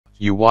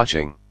You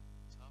watching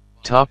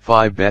Top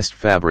 5 Best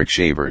Fabric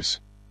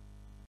Shavers.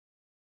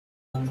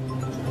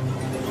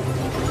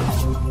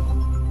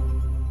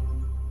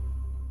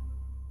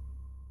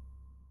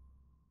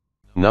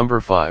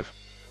 Number 5.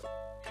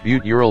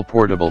 Butyral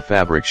Portable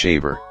Fabric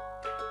Shaver.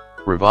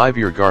 Revive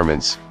your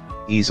garments,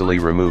 easily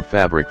remove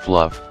fabric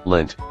fluff,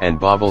 lint, and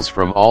bobbles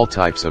from all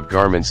types of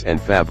garments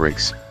and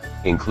fabrics,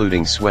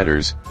 including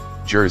sweaters,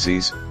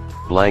 jerseys,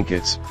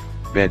 blankets,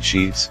 bed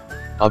sheets,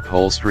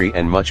 upholstery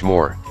and much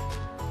more.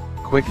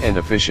 Quick and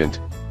efficient,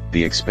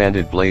 the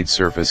expanded blade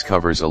surface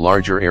covers a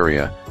larger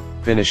area,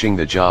 finishing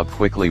the job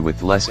quickly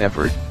with less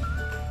effort.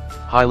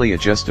 Highly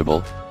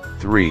adjustable,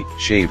 3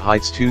 shave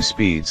heights 2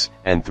 speeds,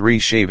 and 3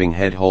 shaving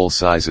head hole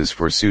sizes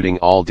for suiting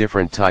all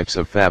different types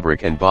of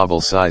fabric and bobble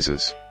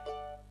sizes.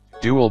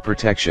 Dual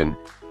protection,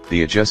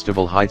 the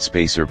adjustable height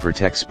spacer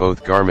protects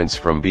both garments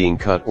from being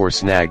cut or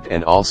snagged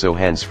and also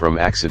hands from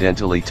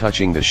accidentally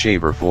touching the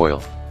shaver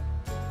foil.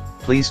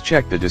 Please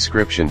check the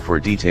description for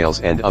details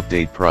and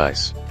update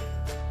price.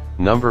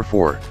 Number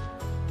 4.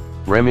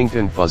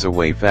 Remington Fuzz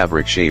Away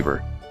Fabric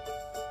Shaver.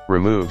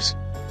 Removes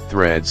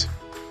threads,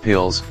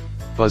 pills,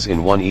 fuzz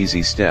in one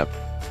easy step.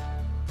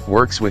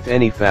 Works with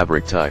any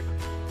fabric type.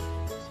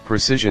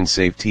 Precision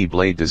safe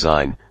T-blade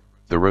design,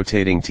 the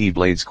rotating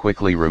T-blades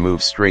quickly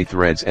remove stray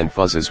threads and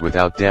fuzzes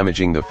without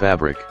damaging the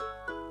fabric.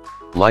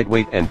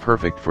 Lightweight and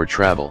perfect for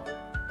travel.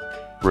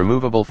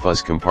 Removable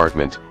fuzz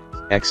compartment,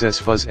 excess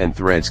fuzz and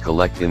threads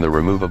collect in the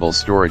removable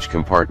storage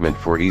compartment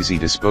for easy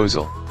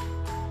disposal.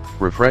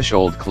 Refresh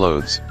old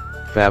clothes,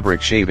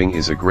 fabric shaving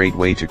is a great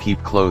way to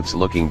keep clothes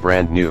looking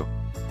brand new.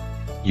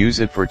 Use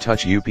it for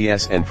touch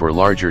UPS and for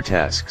larger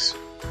tasks.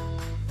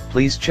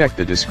 Please check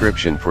the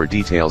description for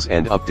details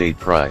and update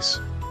price.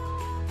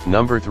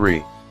 Number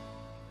 3.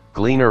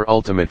 Gleaner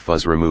Ultimate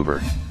Fuzz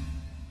Remover.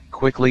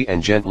 Quickly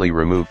and gently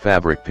remove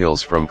fabric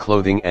pills from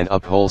clothing and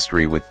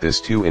upholstery with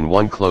this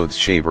 2-in-1 clothes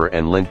shaver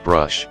and lint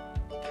brush.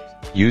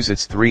 Use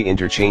its 3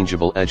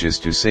 interchangeable edges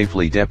to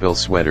safely depill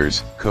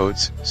sweaters,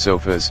 coats,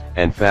 sofas,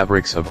 and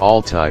fabrics of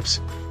all types: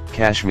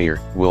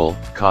 cashmere, wool,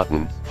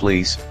 cotton,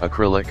 fleece,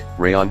 acrylic,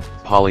 rayon,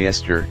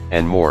 polyester,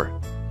 and more.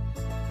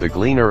 The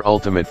Gleaner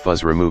Ultimate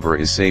Fuzz Remover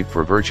is safe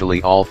for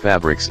virtually all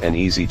fabrics and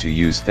easy to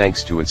use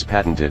thanks to its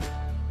patented,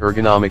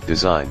 ergonomic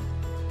design.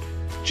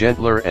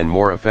 Gentler and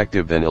more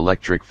effective than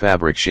electric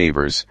fabric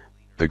shavers,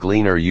 the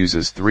Gleaner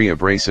uses 3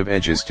 abrasive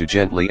edges to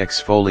gently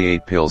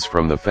exfoliate pills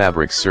from the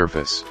fabric's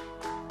surface.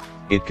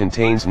 It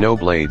contains no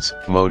blades,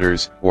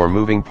 motors, or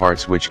moving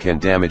parts which can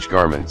damage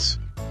garments.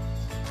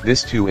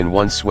 This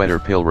 2-in-1 sweater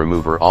pill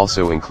remover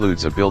also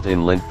includes a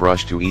built-in lint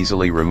brush to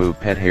easily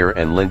remove pet hair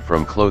and lint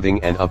from clothing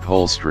and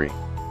upholstery.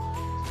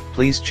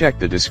 Please check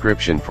the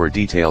description for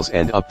details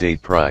and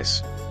update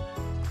price.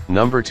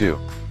 Number 2.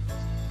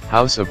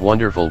 House of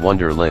Wonderful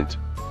Wonder Lint.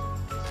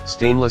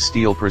 Stainless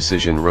steel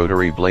precision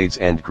rotary blades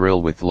and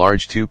grill with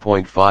large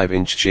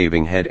 2.5-inch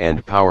shaving head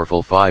and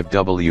powerful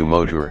 5W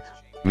motor,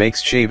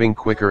 makes shaving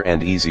quicker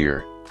and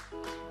easier.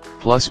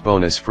 Plus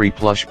bonus free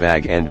plush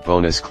bag and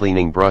bonus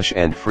cleaning brush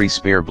and free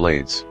spare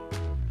blades.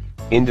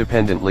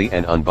 Independently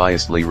and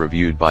unbiasedly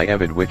reviewed by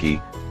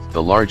EvidWiki,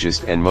 the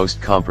largest and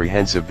most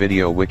comprehensive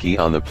video wiki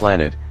on the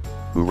planet,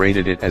 who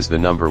rated it as the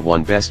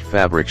 #1 best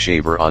fabric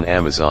shaver on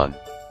Amazon.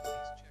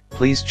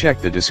 Please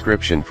check the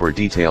description for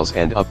details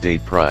and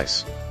update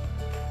price.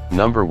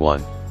 Number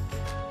 1.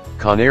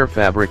 Conair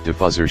Fabric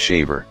Diffuser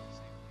Shaver.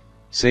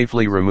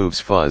 Safely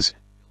removes fuzz,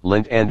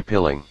 lint and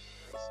pilling.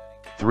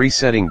 3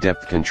 setting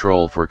depth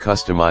control for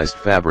customized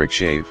fabric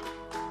shave.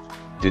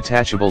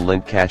 Detachable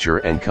lint catcher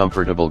and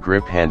comfortable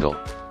grip handle.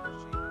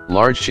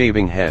 Large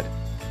shaving head.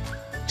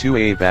 2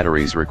 AA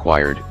batteries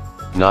required,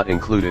 not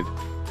included.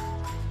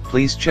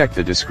 Please check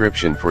the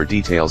description for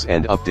details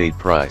and update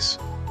price.